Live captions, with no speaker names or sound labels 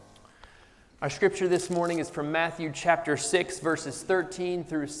Our scripture this morning is from Matthew chapter 6, verses 13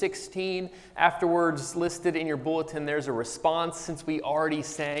 through 16. Afterwards, listed in your bulletin, there's a response. Since we already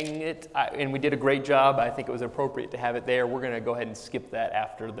sang it, and we did a great job, I think it was appropriate to have it there. We're going to go ahead and skip that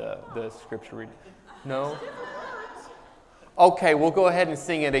after the scripture reading. No? Okay, we'll go ahead and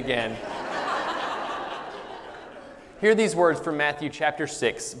sing it again. Hear these words from Matthew chapter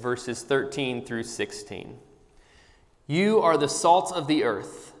 6, verses 13 through 16. You are the salt of the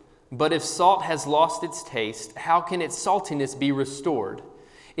earth. But if salt has lost its taste, how can its saltiness be restored?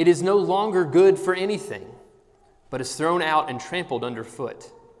 It is no longer good for anything, but is thrown out and trampled underfoot.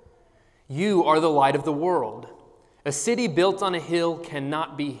 You are the light of the world. A city built on a hill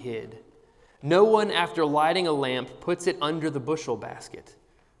cannot be hid. No one, after lighting a lamp, puts it under the bushel basket,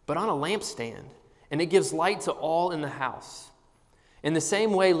 but on a lampstand, and it gives light to all in the house. In the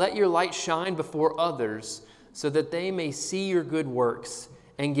same way, let your light shine before others, so that they may see your good works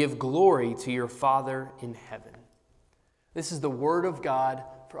and give glory to your Father in heaven. This is the word of God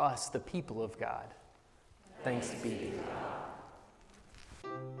for us, the people of God. Thanks be to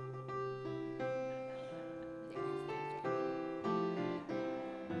God.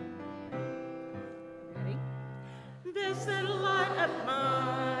 Ready? This little light of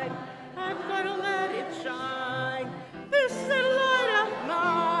mine, I'm gonna let it shine. This little light of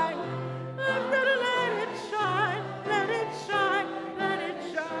mine, I'm gonna let it shine. Let it shine.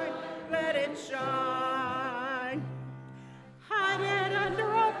 Let it shine. Hide it under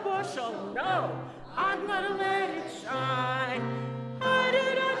a bushel, no, I'm gonna let it shine. Hide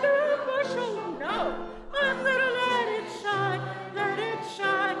it under a bushel, no, I'm gonna let it shine. Let it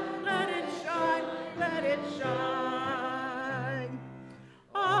shine, let it shine, let it shine.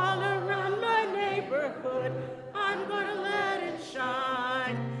 All around my neighborhood, I'm gonna let it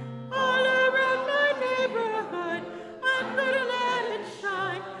shine. All around my neighborhood, I'm gonna let it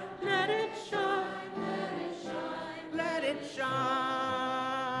shine. Let it shine, let it shine, let it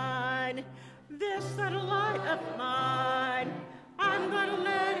shine. This little light of mine, I'm gonna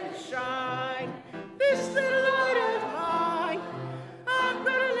let it shine. This little light of mine, I'm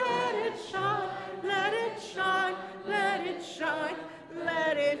gonna let it shine. Let it shine, let it shine,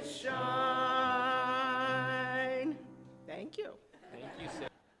 let it shine. Thank you. Thank you, sir.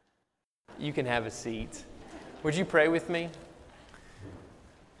 You can have a seat. Would you pray with me?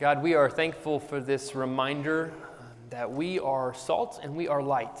 God, we are thankful for this reminder that we are salt and we are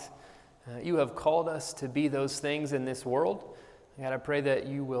light. You have called us to be those things in this world. God, I pray that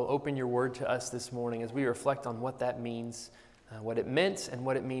you will open your word to us this morning as we reflect on what that means, what it meant, and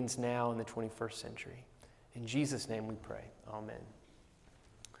what it means now in the 21st century. In Jesus' name we pray. Amen.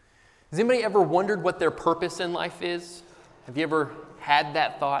 Has anybody ever wondered what their purpose in life is? Have you ever had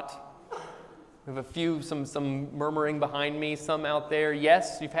that thought? We have a few, some murmuring behind me, some out there.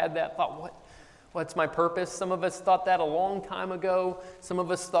 Yes, you've had that thought. What's my purpose? Some of us thought that a long time ago. Some of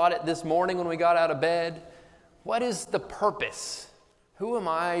us thought it this morning when we got out of bed. What is the purpose? Who am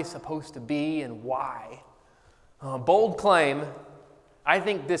I supposed to be and why? Bold claim. I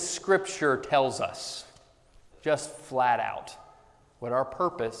think this scripture tells us, just flat out, what our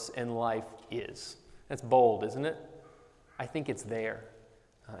purpose in life is. That's bold, isn't it? I think it's there.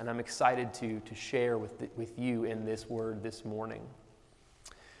 And I'm excited to share with you in this word this morning.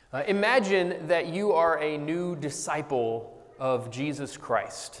 Imagine that you are a new disciple of Jesus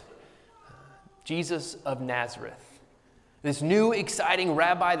Christ, Jesus of Nazareth. This new exciting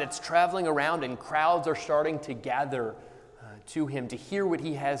rabbi that's traveling around and crowds are starting to gather to him to hear what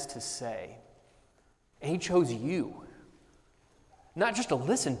he has to say. And he chose you, not just to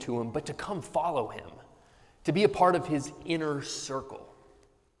listen to him, but to come follow him, to be a part of his inner circle.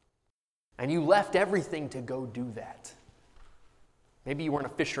 And you left everything to go do that. Maybe you weren't a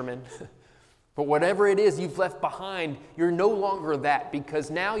fisherman, but whatever it is you've left behind, you're no longer that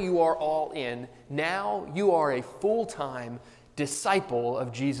because now you are all in. Now you are a full-time disciple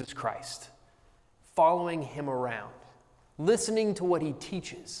of Jesus Christ, following him around, listening to what he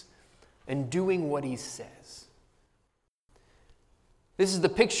teaches, and doing what he says. This is the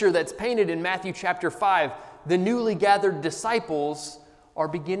picture that's painted in Matthew chapter 5. The newly gathered disciples are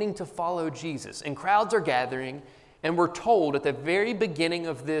beginning to follow Jesus, and crowds are gathering, and we're told at the very beginning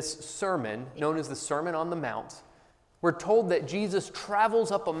of this sermon, known as the Sermon on the Mount, we're told that Jesus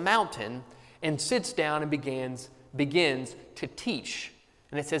travels up a mountain and sits down and begins to teach.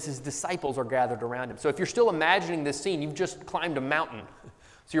 And it says his disciples are gathered around him. So if you're still imagining this scene, you've just climbed a mountain.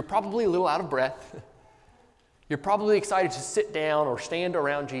 So you're probably a little out of breath. You're probably excited to sit down or stand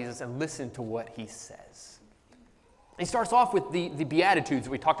around Jesus and listen to what he says. He starts off with the Beatitudes that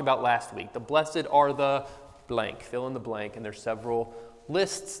we talked about last week. The blessed are the blank, fill in the blank, and there's several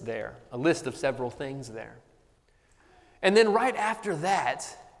lists there, a list of several things there. And then right after that,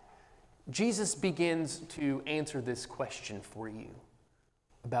 Jesus begins to answer this question for you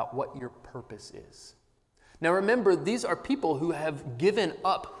about what your purpose is. Now remember, these are people who have given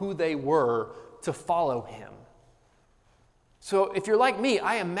up who they were to follow him. So if you're like me,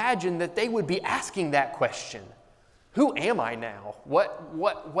 I imagine that they would be asking that question. Who am I now?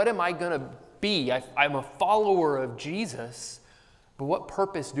 What am I going to be? I'm a follower of Jesus, but what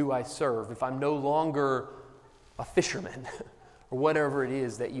purpose do I serve if I'm no longer a fisherman or whatever it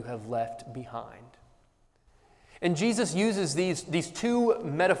is that you have left behind? And Jesus uses these two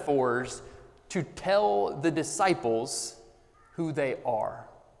metaphors to tell the disciples who they are.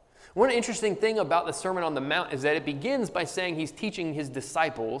 One interesting thing about the Sermon on the Mount is that it begins by saying he's teaching his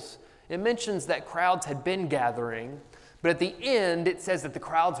disciples. It mentions that crowds had been gathering, but at the end it says that the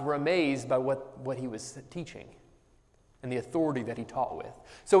crowds were amazed by what he was teaching and the authority that he taught with.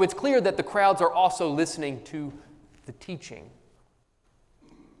 So it's clear that the crowds are also listening to the teaching.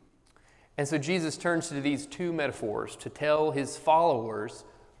 And so Jesus turns to these two metaphors to tell his followers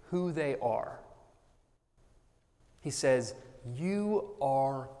who they are. He says, "You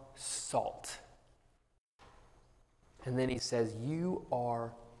are salt." And then he says, "You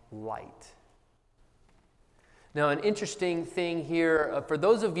are light." Now, an interesting thing here, for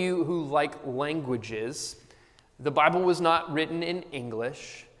those of you who like languages, the Bible was not written in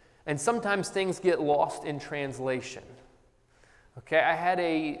English, and sometimes things get lost in translation. Okay, I had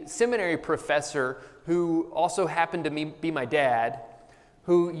a seminary professor who also happened to be my dad,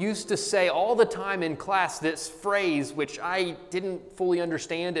 who used to say all the time in class this phrase, which I didn't fully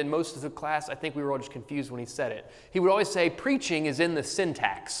understand, and most of the class, I think we were all just confused when he said it. He would always say, preaching is in the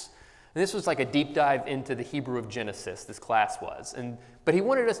syntax. And this was like a deep dive into the Hebrew of Genesis, this class was. But he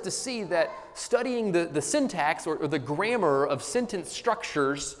wanted us to see that studying the syntax or the grammar of sentence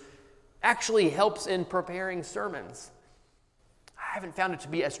structures actually helps in preparing sermons. I haven't found it to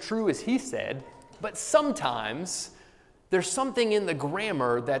be as true as he said, but sometimes there's something in the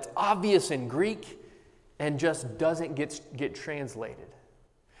grammar that's obvious in Greek and just doesn't get translated.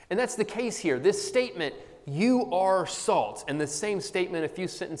 And that's the case here. This statement, "You are salt," and the same statement a few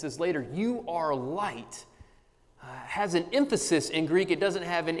sentences later, "You are light," has an emphasis in Greek it doesn't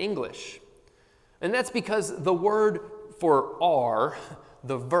have in English. And that's because the word for are,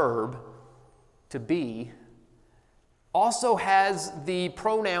 the verb to be, also has the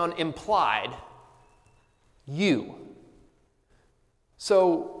pronoun implied, you.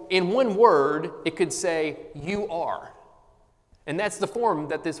 So in one word, it could say, "you are." And that's the form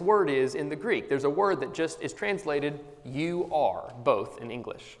that this word is in the Greek. There's a word that just is translated, "you are," both in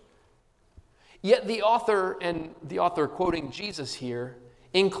English. Yet the author, and the author quoting Jesus here,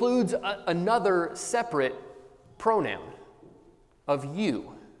 includes another separate pronoun of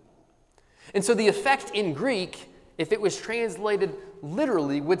you. And so the effect in Greek, if it was translated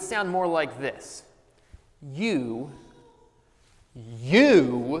literally, would sound more like this. You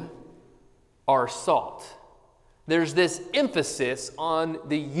are salt. There's this emphasis on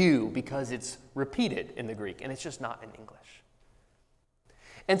the you because it's repeated in the Greek, and it's just not in English.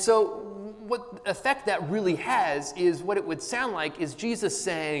 And so what effect that really has is what it would sound like is Jesus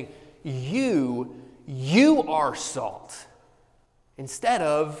saying, you are salt, instead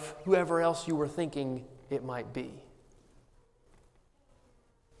of whoever else you were thinking it might be.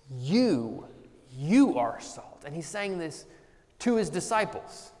 You are salt. And he's saying this to his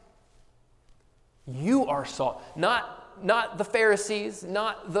disciples. You are salt. Not the Pharisees,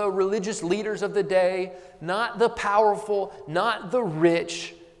 not the religious leaders of the day, not the powerful, not the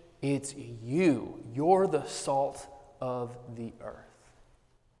rich. It's you. You're the salt of the earth.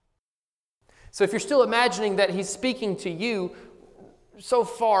 So if you're still imagining that he's speaking to you, so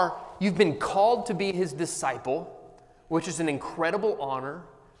far you've been called to be his disciple, which is an incredible honor.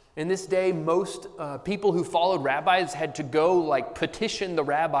 In this day, most people who followed rabbis had to go petition the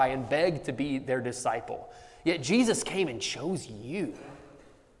rabbi and beg to be their disciple. Yet Jesus came and chose you.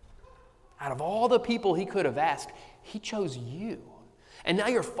 Out of all the people he could have asked, he chose you. And now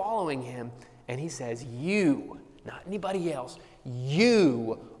you're following him, and he says, you, not anybody else,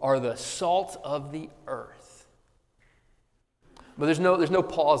 you are the salt of the earth. But there's no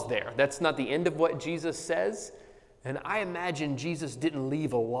pause there. That's not the end of what Jesus says. And I imagine Jesus didn't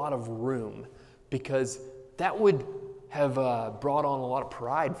leave a lot of room because that would have brought on a lot of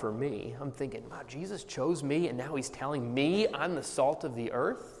pride for me. I'm thinking, wow, Jesus chose me and now he's telling me I'm the salt of the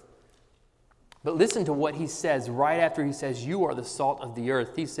earth? But listen to what he says right after he says, you are the salt of the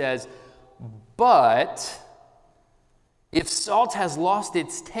earth. He says, but if salt has lost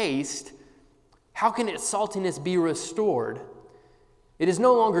its taste, how can its saltiness be restored? It is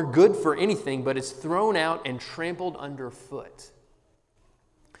no longer good for anything, but is thrown out and trampled underfoot.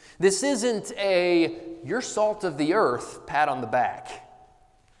 This isn't a, you're salt of the earth, pat on the back.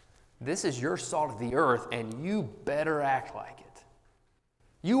 This is your salt of the earth, and you better act like it.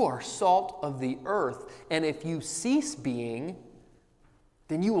 You are salt of the earth, and if you cease being,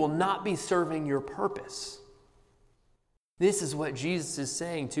 then you will not be serving your purpose. This is what Jesus is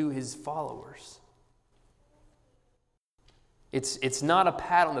saying to his followers. It's not a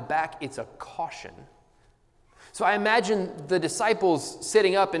pat on the back, it's a caution. So I imagine the disciples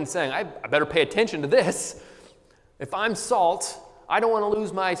sitting up and saying, I better pay attention to this. If I'm salt, I don't want to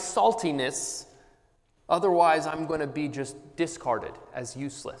lose my saltiness. Otherwise, I'm going to be just discarded as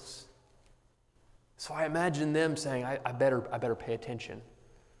useless. So I imagine them saying, I better pay attention.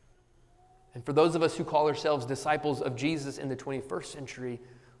 And for those of us who call ourselves disciples of Jesus in the 21st century,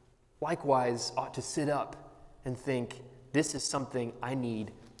 likewise ought to sit up and think, this is something I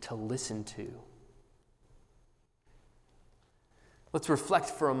need to listen to. Let's reflect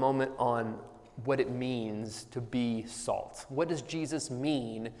for a moment on what it means to be salt. What does Jesus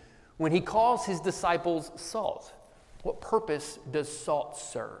mean when he calls his disciples salt? What purpose does salt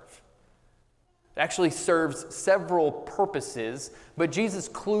serve? It actually serves several purposes, but Jesus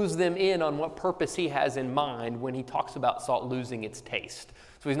clues them in on what purpose he has in mind when he talks about salt losing its taste.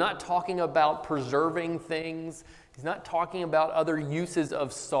 So he's not talking about preserving things. He's not talking about other uses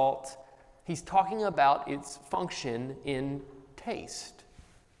of salt. He's talking about its function in taste.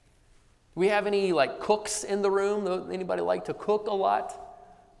 Do we have any cooks in the room? Anybody like to cook a lot?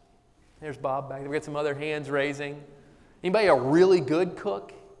 There's Bob back there. We got some other hands raising. Anybody a really good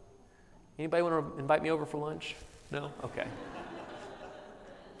cook? Anybody want to invite me over for lunch? No? Okay.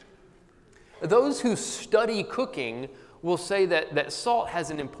 Those who study cooking will say that salt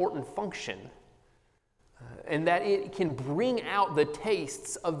has an important function and that it can bring out the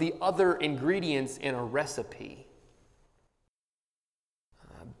tastes of the other ingredients in a recipe.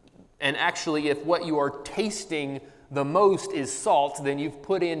 And actually, if what you are tasting the most is salt, then you've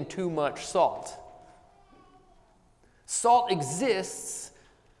put in too much salt. Salt exists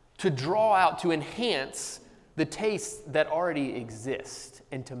to draw out, to enhance the tastes that already exist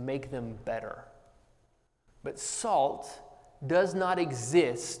and to make them better. But salt does not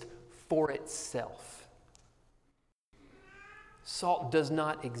exist for itself. Salt does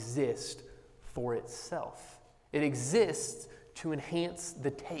not exist for itself. It exists to enhance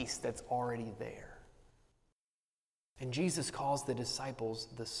the taste that's already there. And Jesus calls the disciples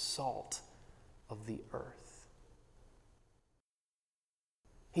the salt of the earth.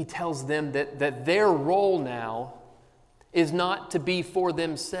 He tells them that their role now is not to be for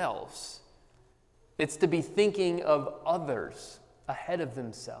themselves. It's to be thinking of others ahead of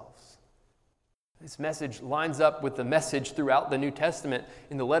themselves. This message lines up with the message throughout the New Testament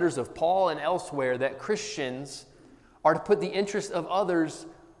in the letters of Paul and elsewhere that Christians are to put the interests of others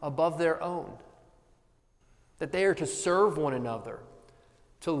above their own. That they are to serve one another,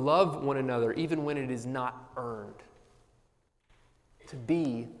 to love one another, even when it is not earned. To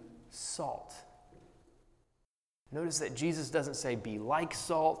be salt. Notice that Jesus doesn't say be like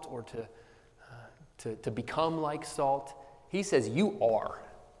salt or to become like salt. He says you are.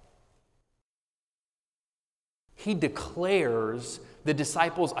 He declares the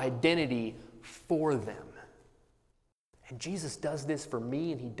disciples' identity for them. And Jesus does this for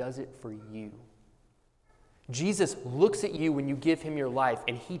me, and he does it for you. Jesus looks at you when you give him your life,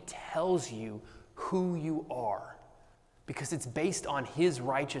 and he tells you who you are, because it's based on his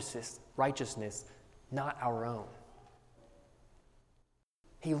righteousness, not our own.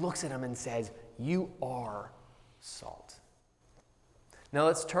 He looks at him and says, you are salt. Now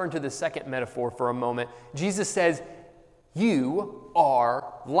let's turn to the second metaphor for a moment. Jesus says, you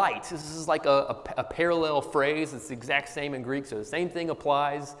are light. This is like a parallel phrase. It's the exact same in Greek, so the same thing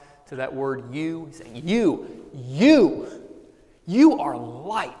applies to that word you. He's saying, you are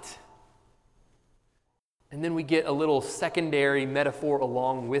light. And then we get a little secondary metaphor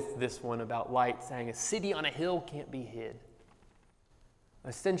along with this one about light, saying a city on a hill can't be hid.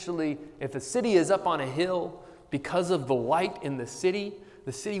 Essentially, if a city is up on a hill, because of the light in the city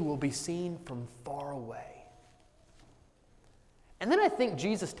will be seen from far away. And then I think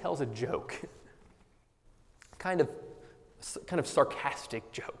Jesus tells a joke, kind of sarcastic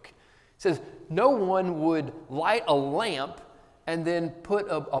joke. He says, no one would light a lamp and then put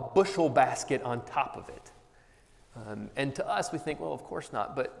a bushel basket on top of it. And to us, we think, well, of course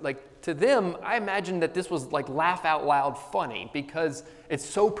not. But like to them, I imagine that this was like laugh out loud funny because it's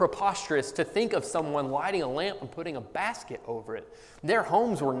so preposterous to think of someone lighting a lamp and putting a basket over it. Their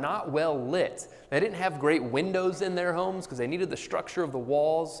homes were not well lit. They didn't have great windows in their homes because they needed the structure of the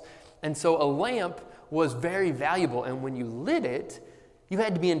walls. And so a lamp was very valuable. And when you lit it, you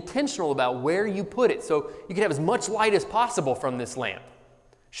had to be intentional about where you put it. So you could have as much light as possible from this lamp,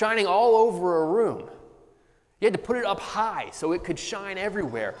 shining all over a room. You had to put it up high so it could shine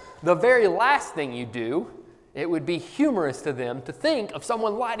everywhere. The very last thing you do, it would be humorous to them to think of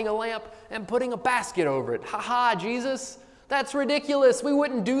someone lighting a lamp and putting a basket over it. Ha ha, Jesus, that's ridiculous. We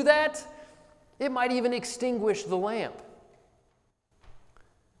wouldn't do that. It might even extinguish the lamp.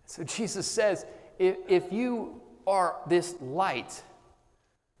 So Jesus says, if you are this light,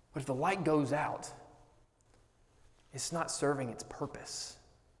 but if the light goes out, it's not serving its purpose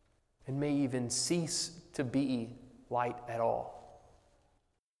and may even cease to be light at all.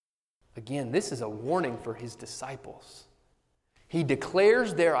 Again, this is a warning for his disciples. He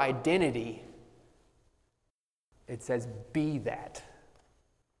declares their identity. It says, be that.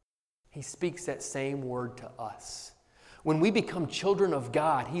 He speaks that same word to us. When we become children of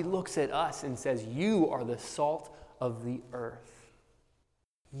God, he looks at us and says, you are the salt of the earth.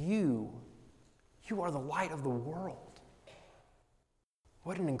 You are the light of the world.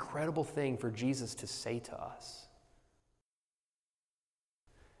 What an incredible thing for Jesus to say to us.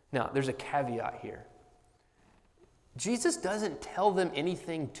 Now, there's a caveat here. Jesus doesn't tell them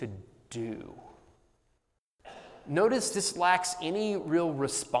anything to do. Notice this lacks any real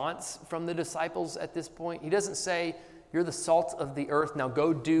response from the disciples at this point. He doesn't say, you're the salt of the earth, now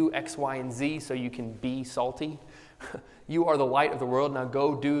go do X, Y, and Z so you can be salty. You are the light of the world, now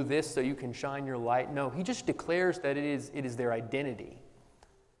go do this so you can shine your light. No, he just declares that it is their identity.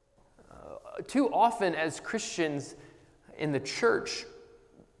 Too often as Christians in the church,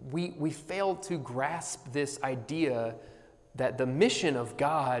 we fail to grasp this idea that the mission of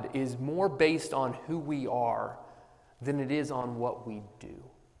God is more based on who we are than it is on what we do.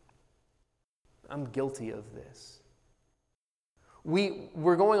 I'm guilty of this.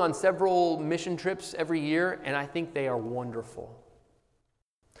 We're going on several mission trips every year, and I think they are wonderful.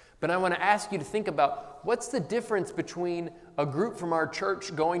 But I want to ask you to think about what's the difference between a group from our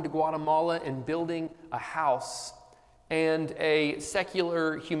church going to Guatemala and building a house and a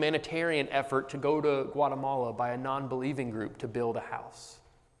secular humanitarian effort to go to Guatemala by a non-believing group to build a house.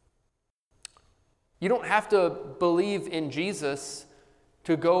 You don't have to believe in Jesus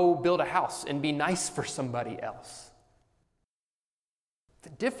to go build a house and be nice for somebody else. The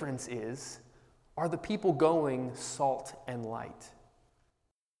difference is, are the people going salt and light?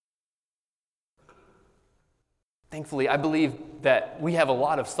 Thankfully, I believe that we have a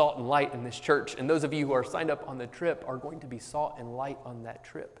lot of salt and light in this church, and those of you who are signed up on the trip are going to be salt and light on that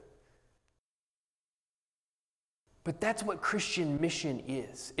trip. But that's what Christian mission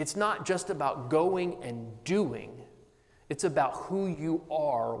is. It's not just about going and doing. It's about who you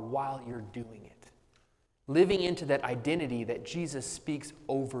are while you're doing it. Living into that identity that Jesus speaks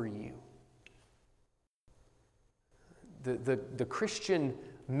over you. The Christian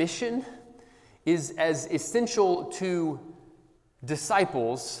mission is as essential to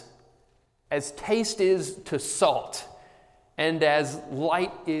disciples as taste is to salt and as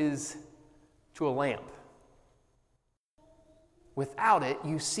light is to a lamp. Without it,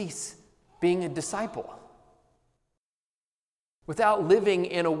 you cease being a disciple. Without living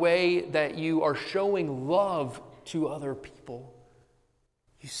in a way that you are showing love to other people,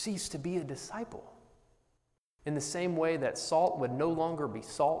 you cease to be a disciple. In the same way that salt would no longer be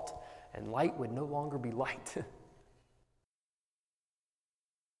salt and light would no longer be light.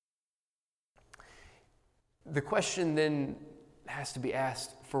 The question then has to be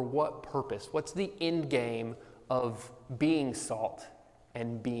asked, for what purpose? What's the end game of being salt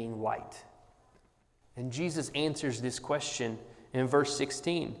and being light? And Jesus answers this question in verse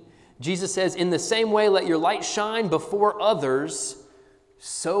 16. Jesus says, in the same way, let your light shine before others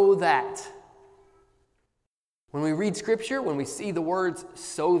so that. When we read Scripture, when we see the words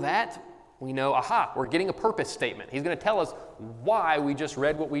so that, we know, aha, we're getting a purpose statement. He's going to tell us why we just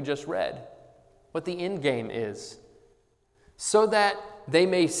read what we just read, what the end game is. So that they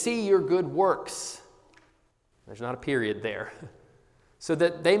may see your good works. There's not a period there. So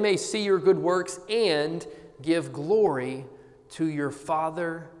that they may see your good works and give glory to your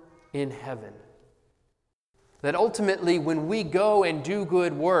Father in heaven. That ultimately, when we go and do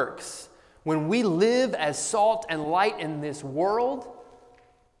good works, when we live as salt and light in this world,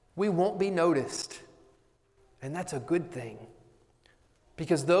 we won't be noticed. And that's a good thing.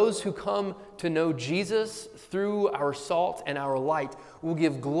 Because those who come to know Jesus through our salt and our light will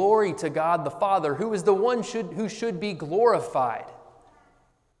give glory to God the Father, who is the one who should be glorified.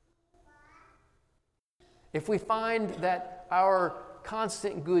 If we find that our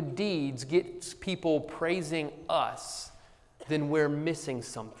constant good deeds get people praising us, then we're missing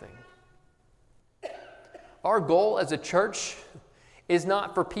something. Our goal as a church is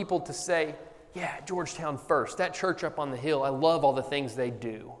not for people to say, yeah, Georgetown First, that church up on the hill, I love all the things they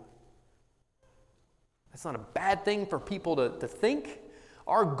do. That's not a bad thing for people to think.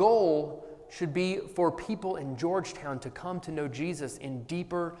 Our goal should be for people in Georgetown to come to know Jesus in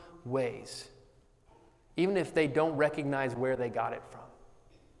deeper ways, even if they don't recognize where they got it from.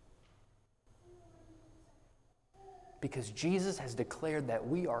 Because Jesus has declared that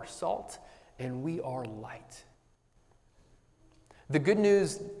we are salt and we are light. The good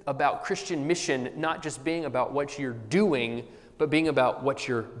news about Christian mission, not just being about what you're doing, but being about what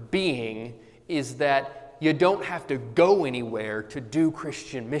you're being, is that you don't have to go anywhere to do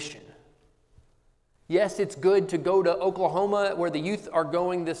Christian mission. Yes, it's good to go to Oklahoma where the youth are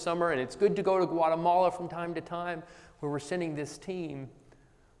going this summer, and it's good to go to Guatemala from time to time where we're sending this team.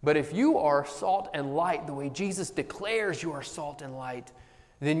 But if you are salt and light, the way Jesus declares you are salt and light,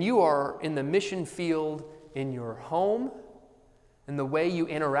 then you are in the mission field in your home, in the way you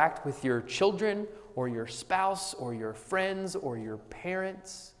interact with your children or your spouse or your friends or your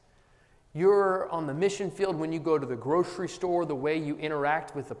parents. You're on the mission field when you go to the grocery store, the way you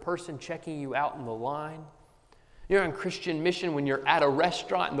interact with the person checking you out in the line. You're on Christian mission when you're at a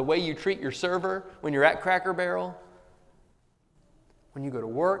restaurant and the way you treat your server when you're at Cracker Barrel. When you go to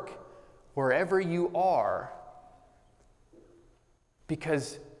work, wherever you are.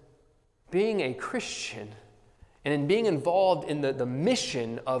 Because being a Christian and in being involved in the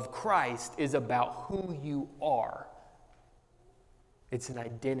mission of Christ is about who you are. It's an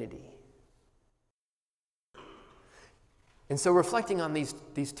identity. And so reflecting on these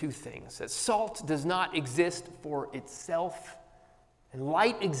two things, that salt does not exist for itself, and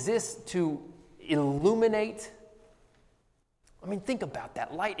light exists to illuminate. I mean, think about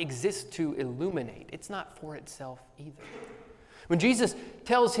that. Light exists to illuminate. It's not for itself either. When Jesus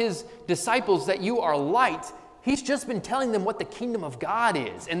tells his disciples that you are light, he's just been telling them what the kingdom of God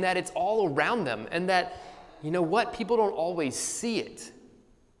is and that it's all around them and that, you know what, people don't always see it.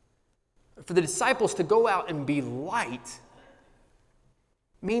 For the disciples to go out and be light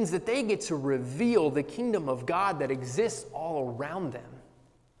means that they get to reveal the kingdom of God that exists all around them.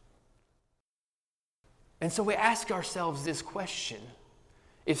 And so we ask ourselves this question.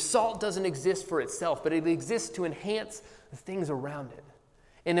 If salt doesn't exist for itself, but it exists to enhance the things around it,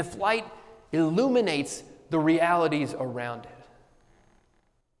 and if light illuminates the realities around it,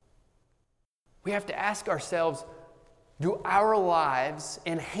 we have to ask ourselves, do our lives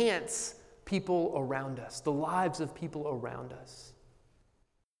enhance people around us, the lives of people around us?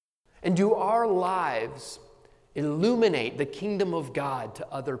 And do our lives illuminate the kingdom of God to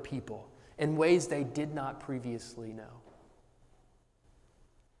other people in ways they did not previously know?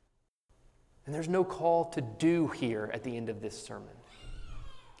 And there's no call to do here at the end of this sermon.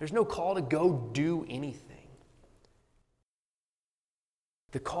 There's no call to go do anything.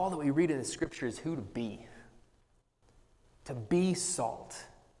 The call that we read in the scripture is who to be. To be salt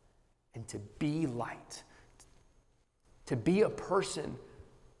and to be light. To be a person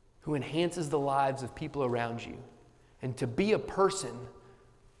who enhances the lives of people around you. And to be a person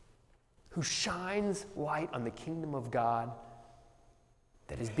who shines light on the kingdom of God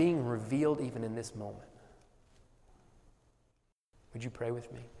that is being revealed even in this moment. Would you pray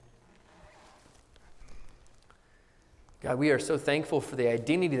with me? God, we are so thankful for the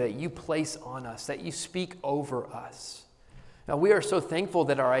identity that you place on us, that you speak over us. Now, we are so thankful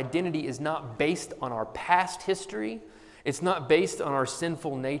that our identity is not based on our past history. It's not based on our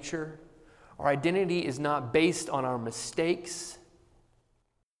sinful nature. Our identity is not based on our mistakes.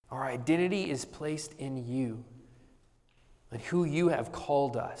 Our identity is placed in you and who you have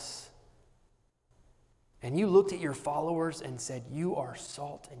called us. And you looked at your followers and said, you are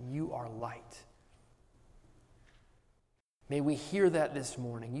salt and you are light. May we hear that this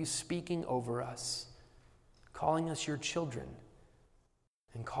morning, you speaking over us, calling us your children,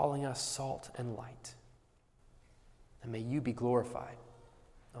 and calling us salt and light. And may you be glorified.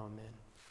 Amen.